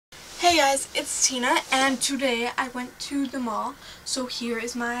Hey guys, it's Tina, and today I went to the mall, so here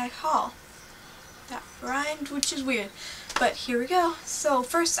is my haul. That rhymed, which is weird, but here we go. So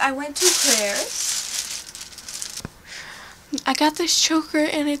first I went to Claire's. I got this choker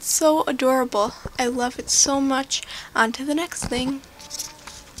and it's so adorable. I love it so much. On to the next thing.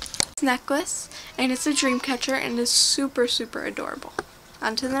 This necklace, and it's a dream catcher and it's super adorable.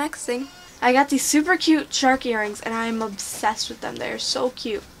 On to the next thing. I got these super cute shark earrings and I'm obsessed with them. They're so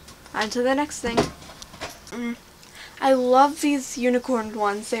cute. On to the next thing. I love these unicorn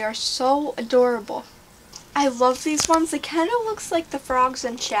ones. They are so adorable. I love these ones. They kind of looks like the frogs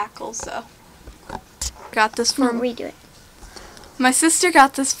and shackles though. Got this for redo it. My sister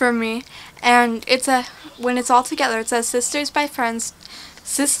got this for me, and when it's all together it says Sisters by Friends,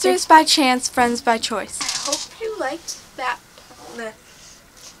 Sisters by Chance, Friends by Choice. I hope you liked that.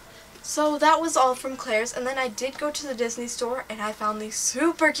 So that was all from Claire's, and then I did go to the Disney store and I found these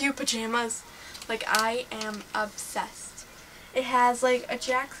super cute pajamas. Like, I am obsessed. It has like a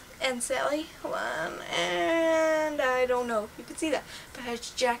Jack and Sally one, and I don't know if you can see that, but it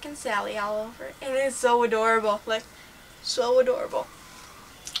has Jack and Sally all over it, and it's so adorable, like so adorable.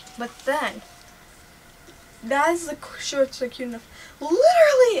 But then, guys, the shorts are cute enough.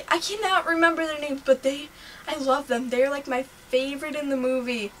 Literally, I cannot remember their names, but I love them. They're like my favorite in the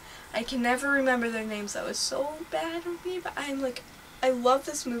movie. I can never remember their names. That was so bad of me, but I love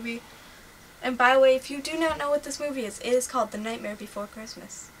this movie. And by the way, if you do not know what this movie is, it is called The Nightmare Before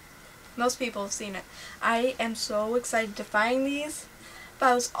Christmas. Most people have seen it. I am so excited to find these. But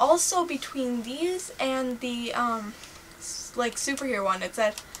I was also between these and the like superhero one. It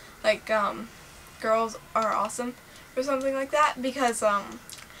said like Girls Are Awesome or something like that, because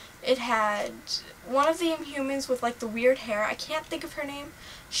it had one of the Inhumans with like the weird hair. I can't think of her name.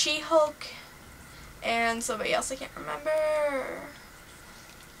 She-Hulk and somebody else I can't remember.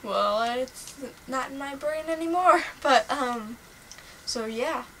 Well, it's not in my brain anymore. But so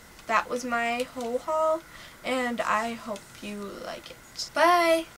yeah, that was my whole haul, and I hope you like it. Bye!